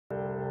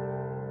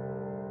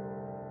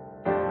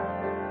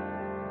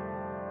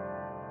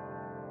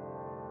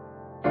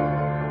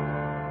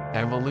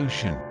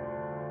Evolution.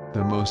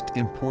 The most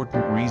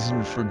important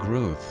reason for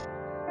growth.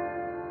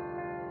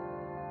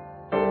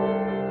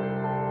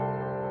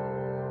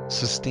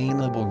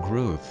 Sustainable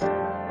growth.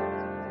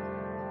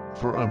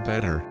 For a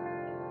better,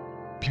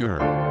 pure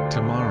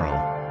tomorrow.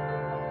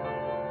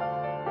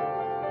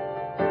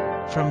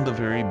 From the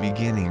very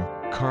beginning,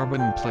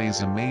 carbon plays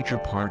a major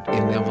part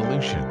in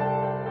evolution.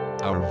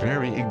 Our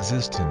very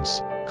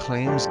existence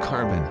claims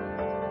carbon.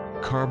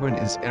 Carbon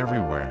is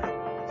everywhere.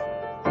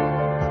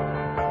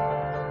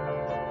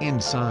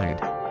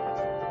 Inside,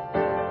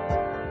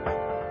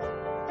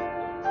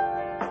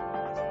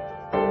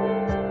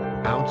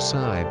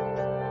 outside,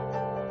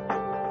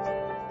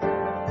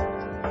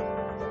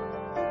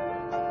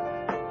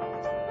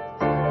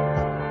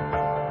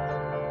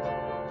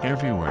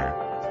 everywhere.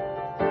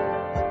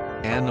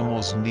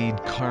 Animals need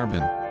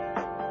carbon.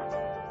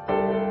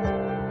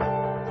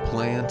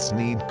 Plants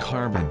need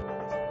carbon.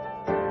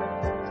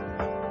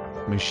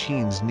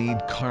 Machines need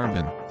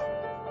carbon.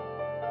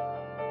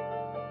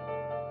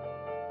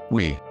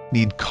 We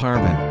need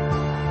carbon.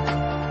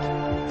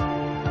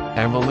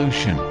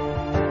 Evolution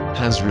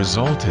has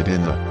resulted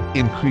in the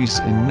increase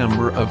in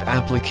number of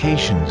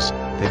applications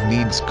that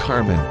needs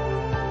carbon.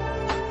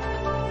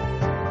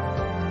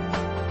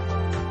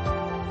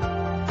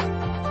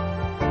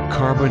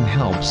 Carbon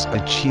helps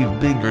achieve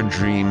bigger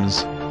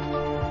dreams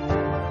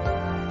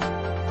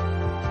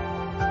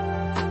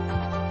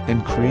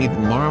and create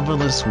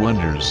marvelous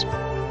wonders.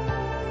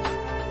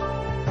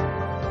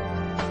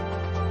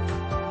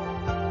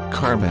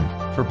 Carbon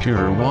for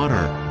pure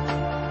water.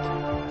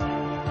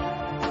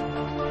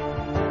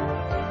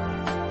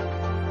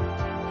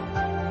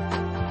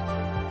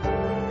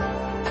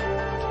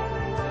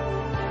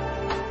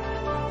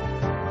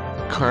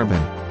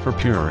 Carbon for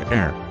pure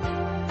air.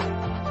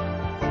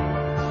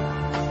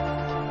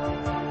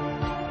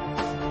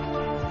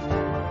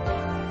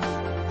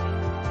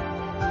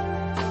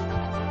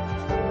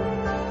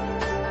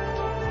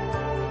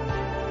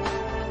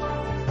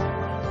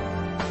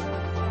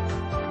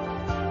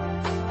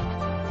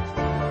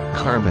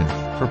 Carbon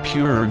for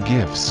purer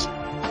gifts.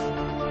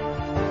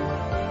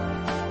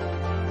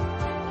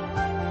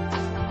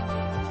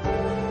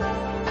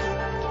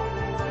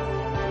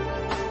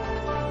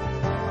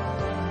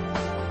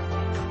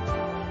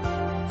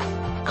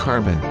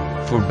 Carbon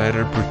for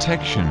better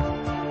protection.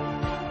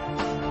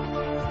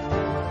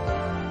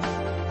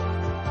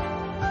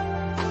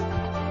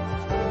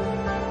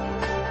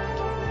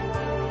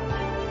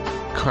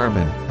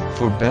 Carbon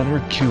for better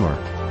cure.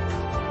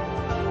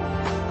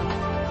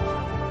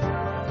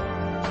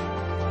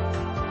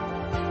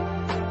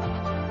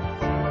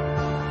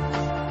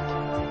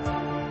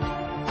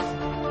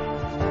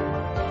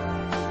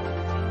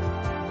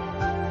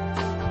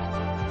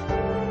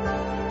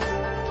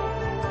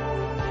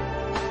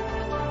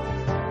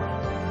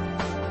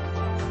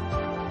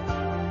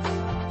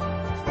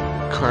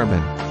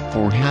 Carbon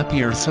for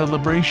happier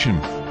celebration.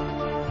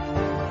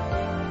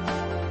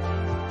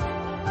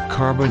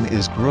 Carbon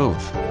is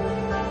growth.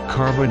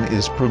 Carbon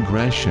is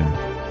progression.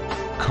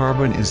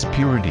 Carbon is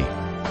purity.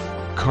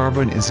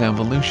 Carbon is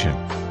evolution.